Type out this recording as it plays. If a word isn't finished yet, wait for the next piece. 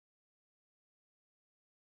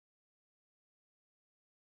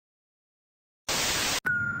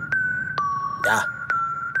Yeah.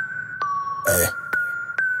 Hey.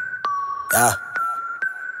 Yeah.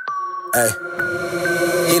 Hey.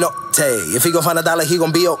 He know, Tay. If he gon' find $1, he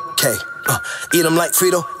gon' be okay. Eat him like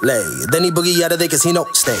Frito-Lay. Then he boogie out of there cause he know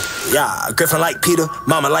stay. Yeah, Griffin like Peter.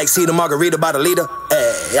 Mama like Cedar, margarita by the leader.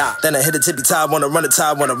 Hey, yeah. Then I hit a tippy top, wanna run it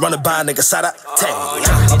by, nigga, side up. Tay.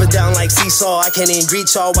 Up and down like seesaw. I can't even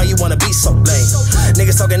greet y'all. Why you wanna be so lame?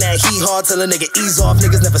 Niggas talking that he hard till a nigga ease off.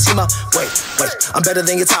 Niggas never see my wait. I'm better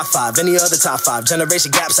than your top 5, any other top 5.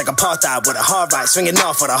 Generation gaps like apartheid with a hard right. Swinging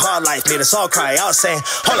off with a hard life. Made us all cry. I was saying,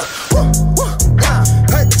 hold up. Woo, yeah.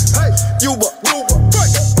 Hey, hey, you were.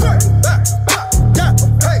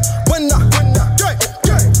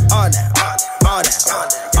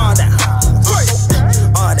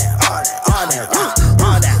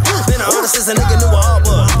 A nigga knew what art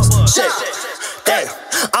was. Shit. Hey,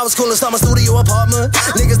 I was cool and start my studio apartment.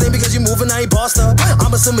 Niggas think because you moving, I ain't bossed up. I'm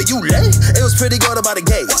assuming you late. It was pretty good about the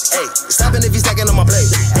gate. Hey, stopping if you stacking on my plate.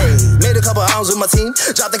 Hey, made a couple hours with my team.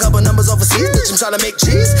 Dropped a couple numbers overseas. Bitch, I'm trying to make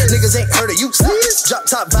cheese. Niggas ain't heard of you. Sleeves. Drop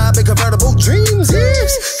top vibe and convertible dreams.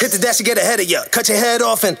 Hit the dash to get ahead of ya. Cut your head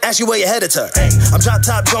off and ask you where your headed to. Hey, I'm drop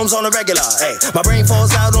top drums on the regular. Hey, my brain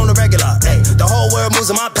falls out on the regular. Hey, the whole world moves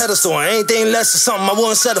on my pedestal. Anything less is something I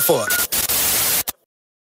wouldn't settle for.